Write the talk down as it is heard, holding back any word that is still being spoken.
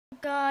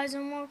up, guys,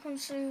 and welcome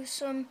to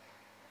some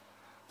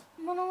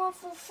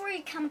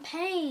Mw3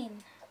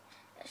 campaign.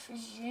 Let's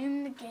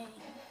resume the game.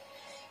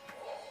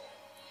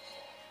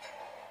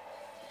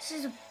 This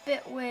is a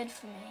bit weird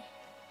for me.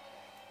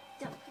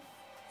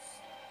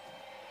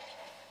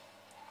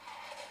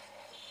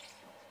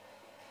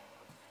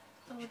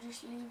 I'll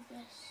just leave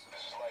this.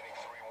 This is Lightning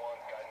 3-1.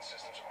 Guidance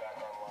systems are back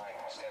online.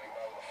 Standing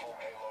by with a full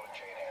payload of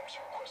JDAMs.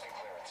 Requesting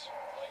clearance.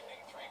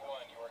 Lightning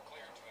 3-1, you are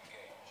cleared to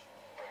engage.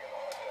 Bring in the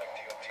hard deck.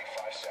 TOT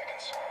 5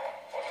 seconds.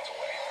 Weapons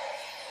away.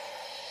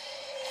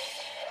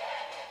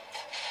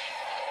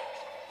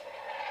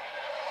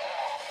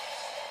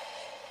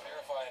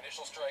 Verify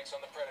initial strikes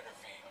on the Predator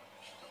feed.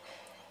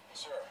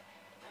 Sir,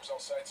 cruise all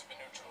sites have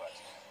been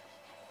neutralized.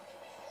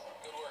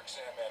 Good work,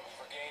 Sandman.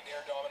 We've regained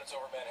air dominance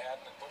over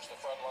Manhattan and pushed the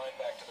front line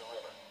back to the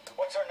river.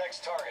 What's our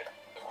next target?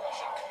 The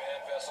Russian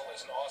command vessel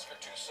is an Oscar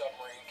II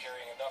submarine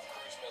carrying enough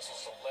cruise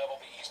missiles to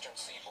level the eastern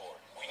seaboard.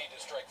 We need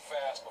to strike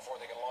fast before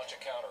they can launch a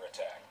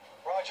counterattack.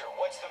 Roger,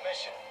 what's the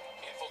mission?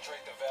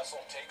 Infiltrate the vessel,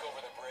 take over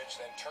the bridge,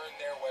 then turn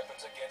their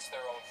weapons against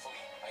their own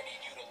fleet. I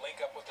need you to link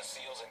up with the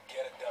SEALs and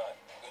get it done.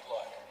 Good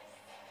luck.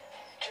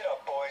 Get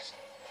up, boys.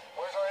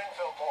 Where's our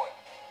infill point?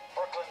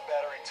 Brooklyn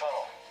Battery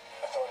Tunnel.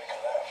 I thought it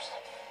collapsed.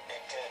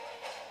 It did.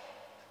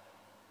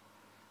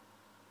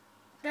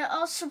 There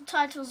are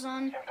subtitles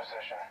on,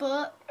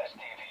 but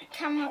the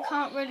camera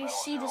can't really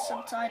see the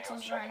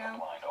subtitles right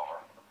now.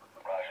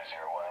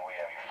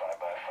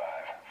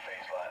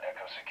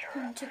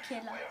 Hunter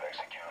Killer.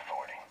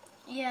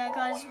 Yeah,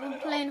 guys, we're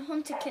playing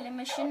Hunter Killer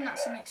mission.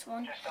 That's the next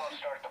one.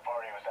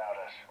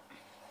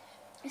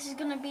 This is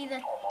gonna be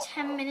the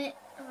 10-minute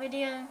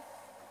video.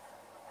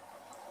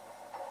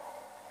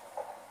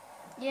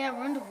 Yeah,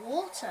 we're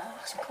underwater.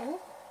 That's cool.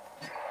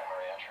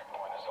 Primary entry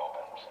point is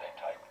open. Stay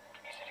tight.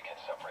 Easy to get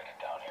separated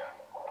down here.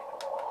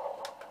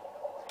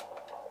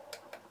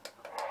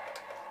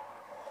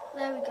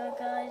 There we go,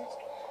 guys.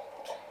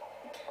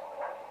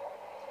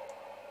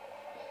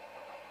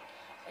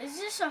 Is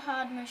this a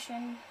hard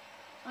mission?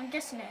 I'm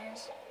guessing it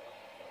is.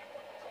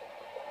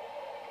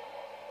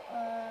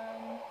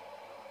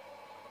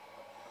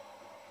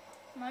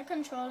 Am I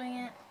controlling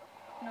it?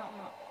 No, I'm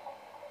not.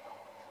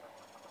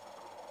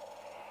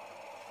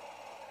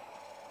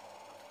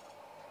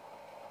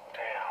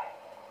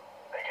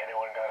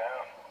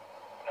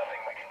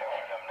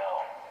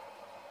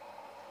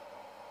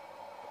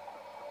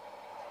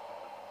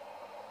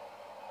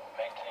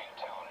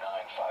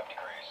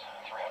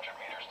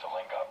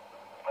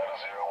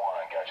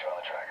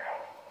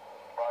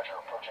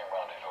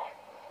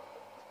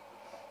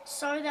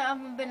 Sorry that I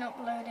haven't been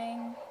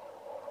uploading.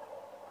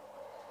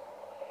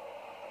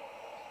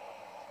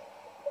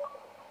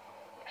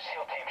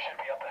 SEAL team should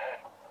be up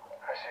ahead.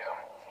 I see them.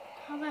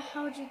 How the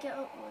hell did you get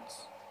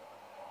upwards?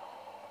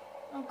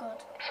 Oh god.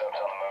 Subs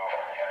on the move.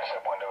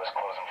 Intercept window is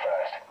closing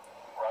fast.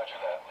 Roger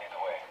that. Lead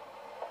the way.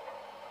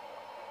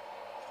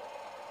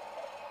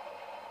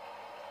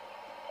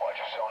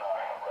 Watch your sonar.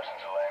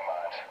 Russians are laying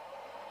mines.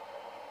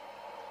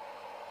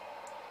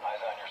 Eyes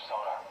on your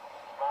sonar.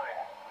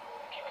 Mine.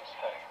 Keep it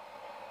steady.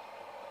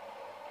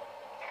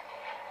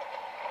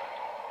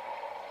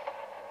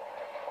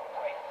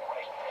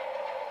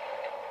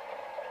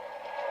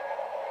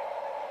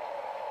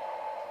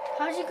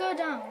 How'd you go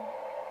down?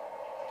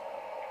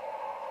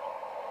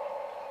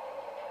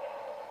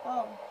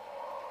 Oh.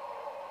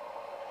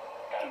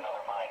 Got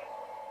another mine.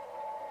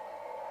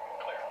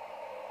 Clear.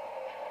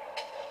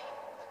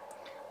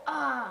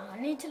 Ah, I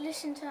need to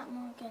listen to that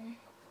more again.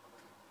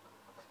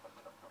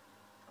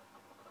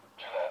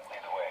 Do that.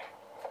 Lead the way.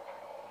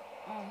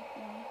 Oh,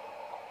 yeah.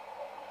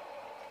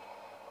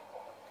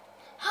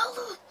 How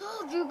the hell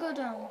did you go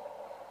down?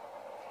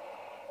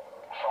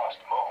 Frost,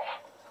 move.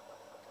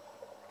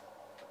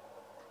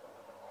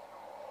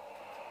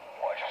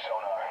 Watch your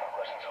sonar.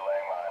 Russians are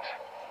laying mines.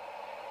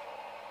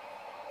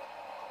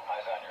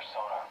 Eyes on your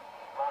sonar.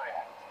 Mine.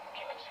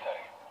 Keep it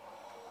steady.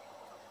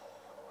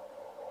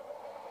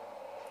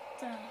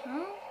 The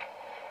hell?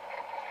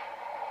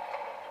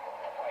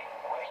 Wait.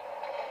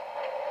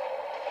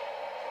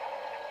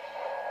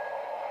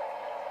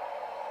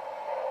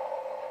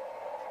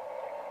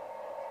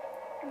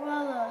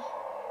 Well,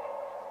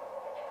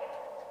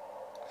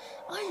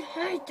 I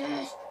hate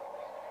this.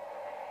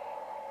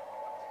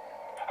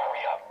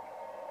 Hurry up.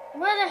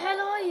 Where the hell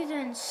are you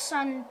then,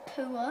 sand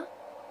pooer?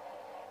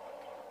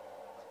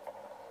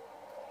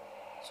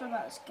 Sorry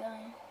about this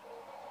guy.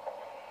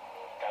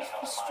 Got This another mine.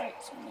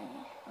 frustrates me.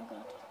 Oh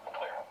god.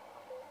 Clear.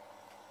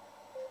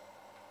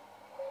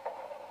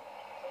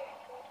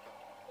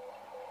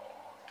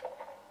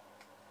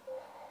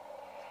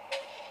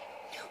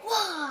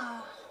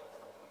 Wow!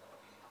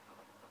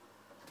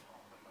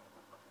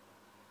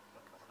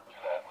 Do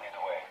that. Lead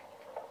the way.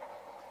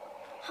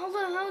 How the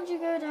hell did you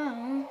go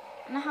down?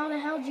 And how the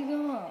hell did you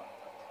go up?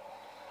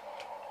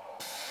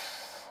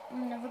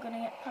 I'm never gonna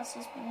get past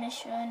this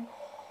mission.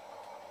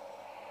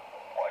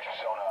 Watch your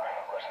sonar.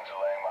 Russians are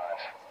laying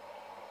mines.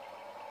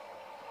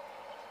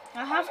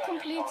 I have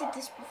completed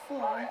this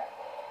before.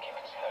 Keep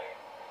it steady.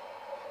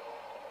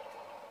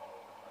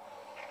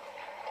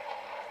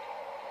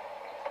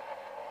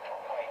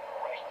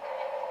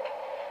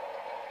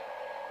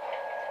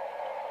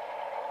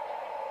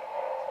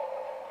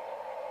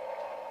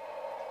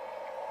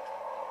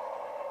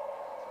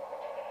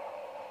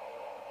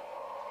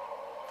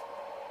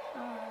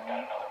 Got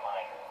another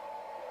mine.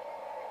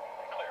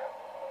 Clear.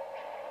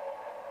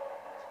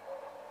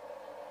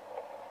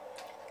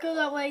 Go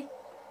that way.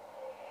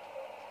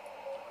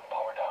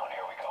 Power down.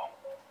 Here we go.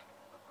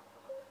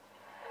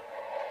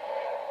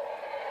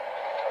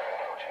 Target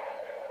approaching.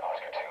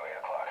 Oscar 2, 8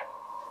 o'clock.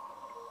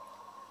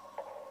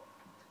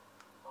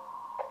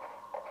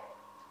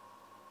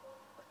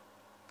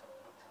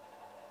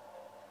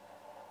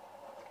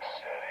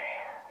 Steady.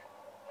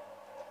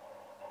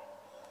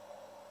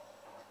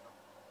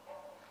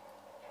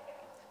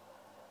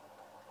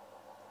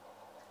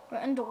 We're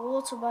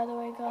underwater, by the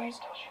way, guys.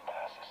 Till she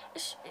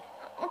passes.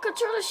 My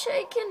controller's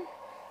shaking.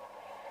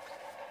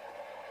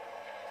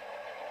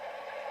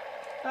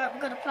 Right,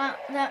 we've got to plant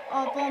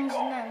our bombs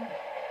in them.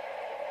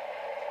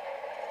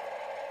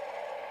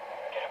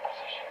 Get in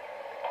position.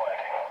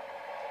 Planting.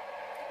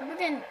 If we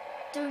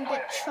don't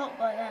get shot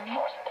by them.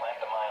 Force plant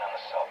the mine on the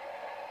cell.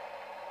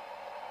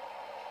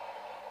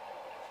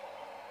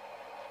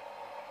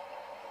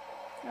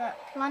 Right,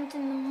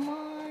 planting the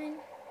mine.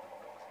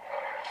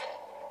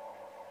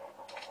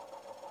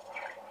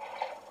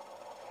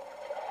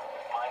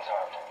 Mine's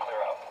armed.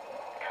 Clear out.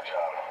 Good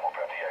job. We'll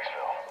prep the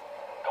exfil.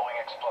 Going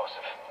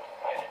explosive.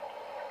 Hit it.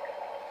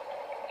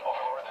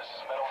 Overlord, this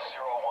is Mw3.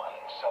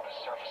 Sub is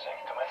surfacing.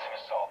 Commencing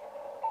assault.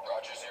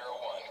 Roger,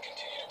 01.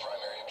 Continue to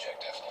primary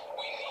objective.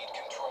 We need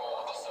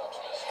control of the sub's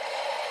missile.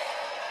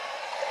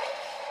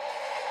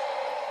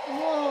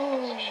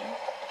 Whoa.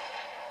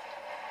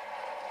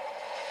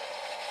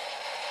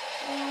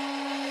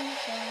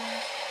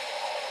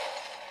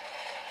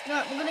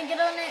 Right, we're gonna get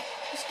on it.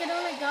 Let's get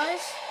on it,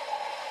 guys.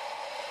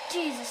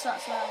 Jesus,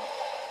 that's loud.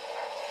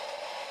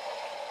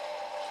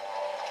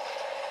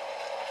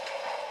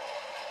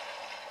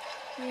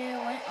 Yeah,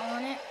 we're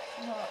on it.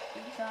 What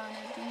you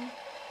gonna do?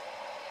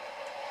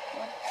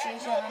 What you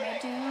gonna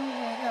do?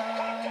 We're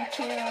gonna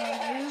kill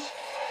you.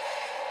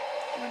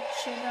 What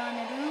you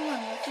gonna do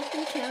when we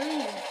freaking kill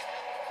you?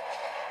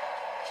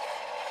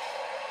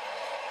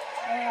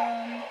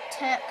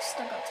 Text.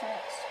 I got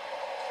text.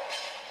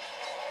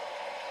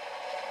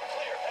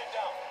 Clear. Head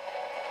down.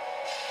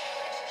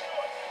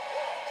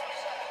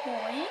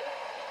 Boy.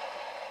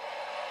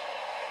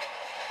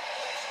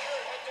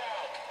 Head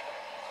down.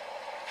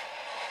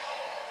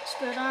 Let's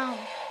go down.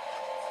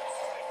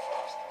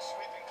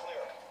 Sweeping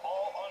clear.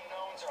 All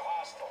unknowns are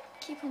hostile.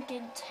 Keep on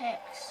getting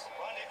text.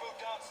 Rendezvous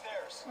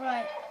downstairs.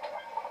 Right.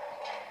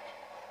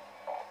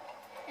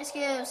 Let's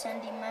go,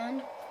 Sandy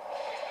man.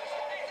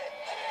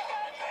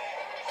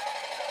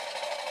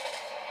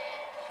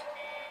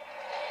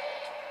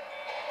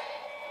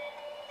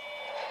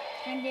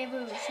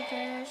 Rendezvous, she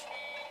cares.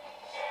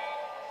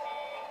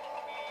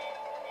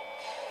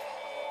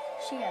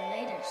 She got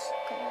laters.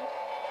 Cool.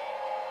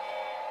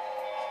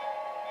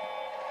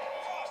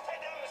 Frost,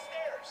 head down the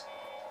stairs.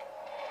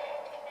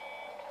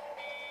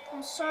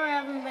 I'm sorry I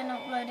haven't been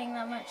uploading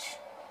that much.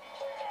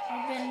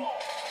 I've been...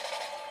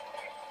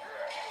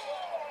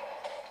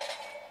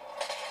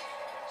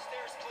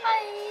 Stairs clear.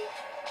 Hi!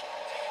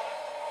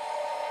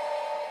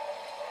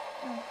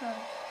 Okay.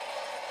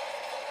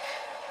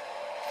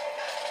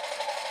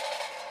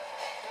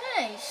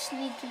 Hey,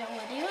 sneaky little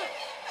idiot.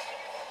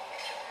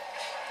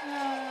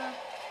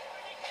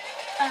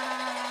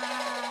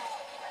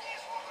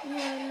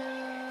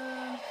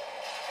 Yellow.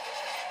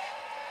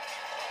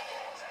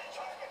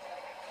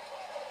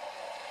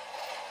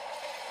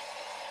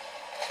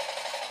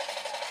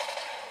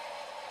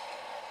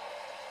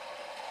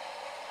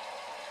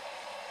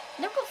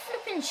 They've got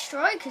flipping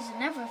strikers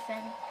and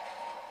everything.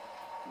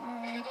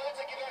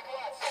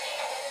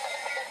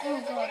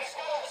 Oh god.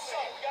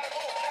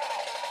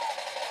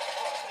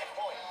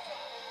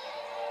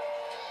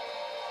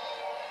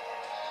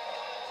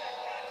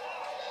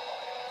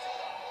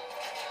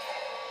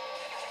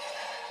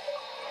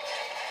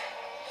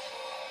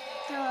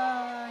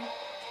 Die.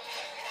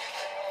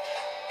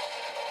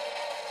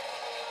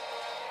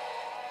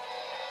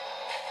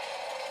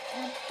 I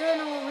don't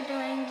know what we're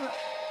doing, but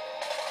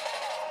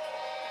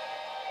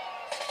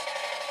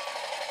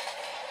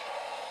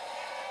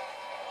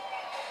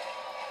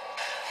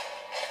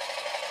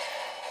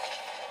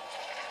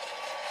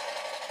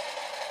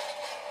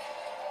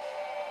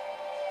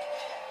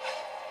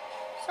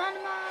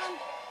Sandman.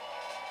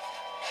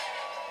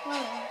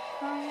 Whoa.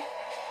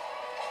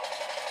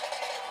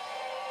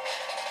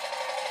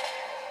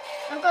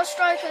 I've got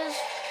strikers.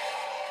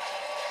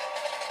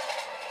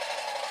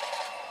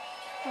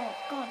 Oh,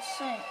 God's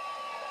sake.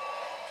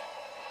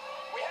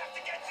 We have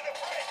to get to the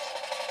bridge.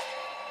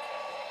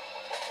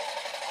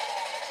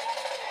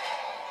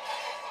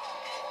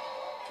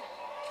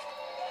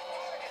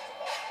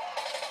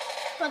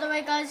 By the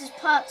way, guys, it's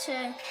part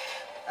 2.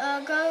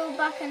 Go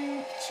back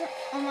and check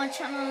on my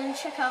channel and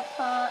check out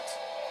part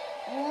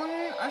 1.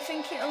 I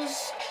think it'll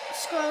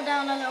scroll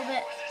down a little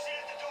bit.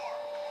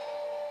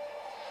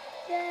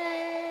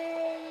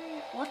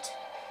 Yay! What?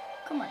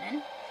 Come on in.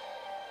 Okay,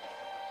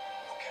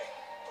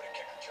 put a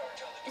kicker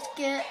charge on the Let's door.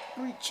 get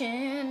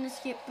breaching. Let's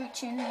get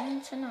breaching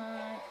in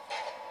tonight.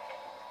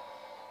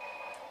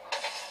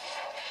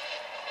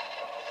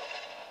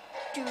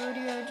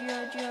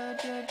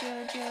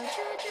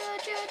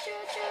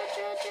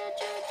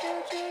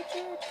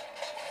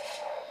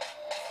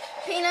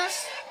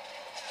 Penis.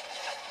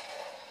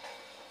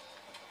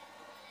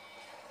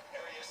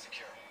 Area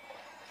secure.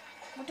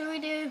 What do we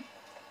do?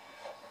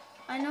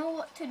 I know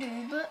what to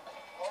do, but...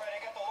 Alright, I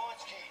got the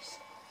launch keys.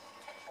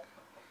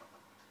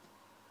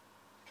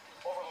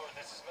 Overlord,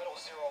 this is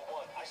Mw3.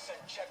 I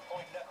sent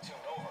checkpoint Neptune,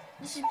 over.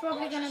 This is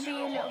probably going to be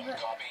a little bit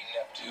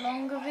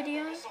longer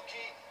video. Missile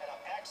key, and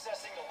I'm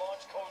accessing the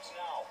launch codes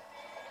now.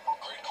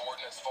 Grid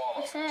coordinates follow.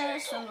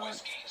 Access the Tango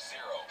launch. Whiskey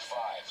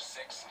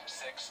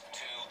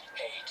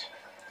 056628.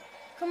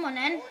 Come on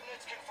then.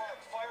 Coordinates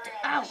confirmed. Firing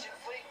Ow. on mission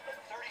fleet in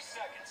 30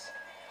 seconds.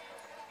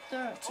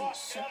 30 Boss, get on the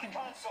seconds.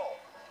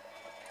 console.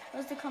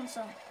 Where's the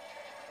console?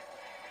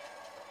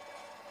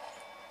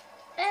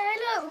 Hey,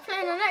 look, we're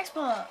playing on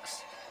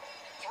Xbox.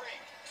 3,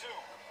 2,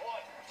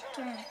 1, turn.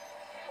 Turn.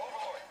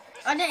 Overlord,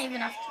 I didn't even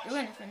have to do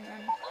anything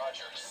then.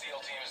 Roger, SEAL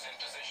team is in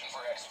position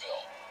for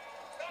exfil.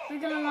 We're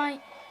gonna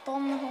like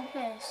bomb the whole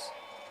place.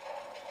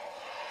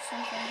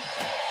 Something.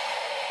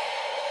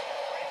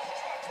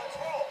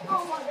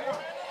 Oh my god.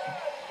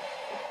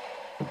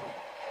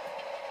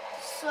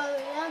 So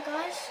yeah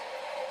guys,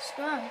 let's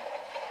go.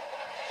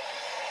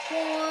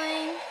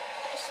 Boing.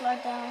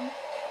 Slide down.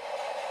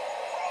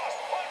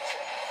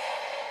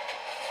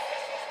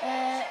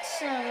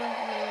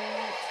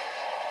 Accelerate.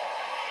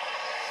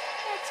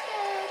 Let's go.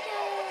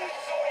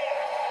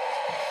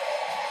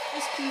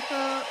 Let's keep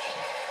up.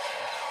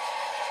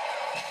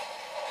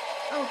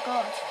 Oh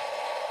god.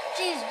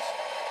 Jesus.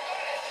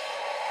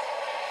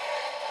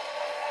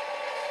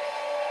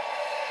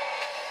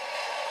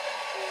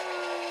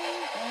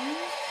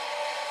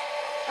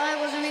 I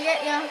was gonna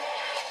get ya.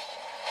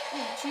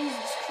 Oh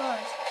Jesus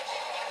Christ.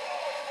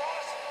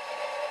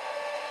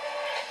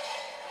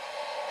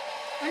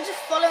 I'm just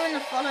following the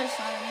follow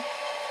sign.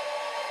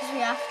 Because we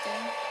have to.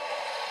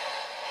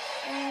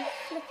 Oh,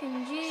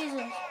 flipping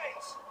Jesus.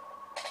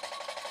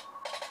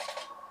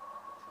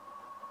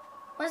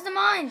 Where's the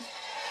mines?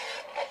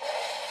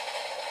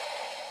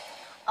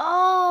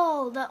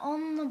 Oh, they're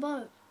on the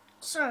boat.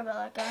 Sorry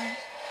about that, guys.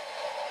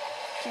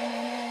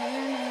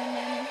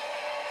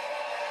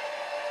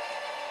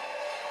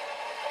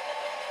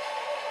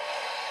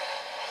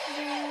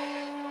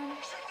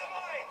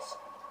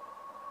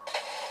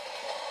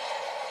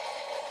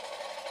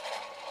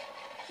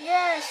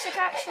 Yeah, sick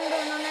action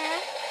going on there.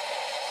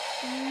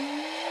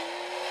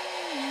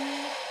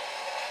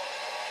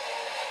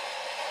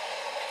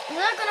 I'm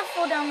not gonna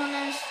fall down on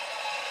this.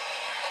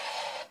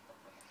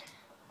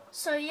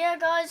 So yeah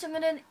guys, I'm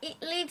gonna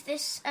leave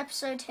this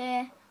episode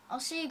here. I'll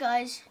see you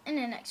guys in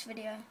the next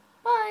video.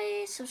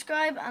 Bye!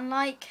 Subscribe and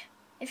like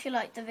if you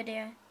liked the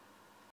video.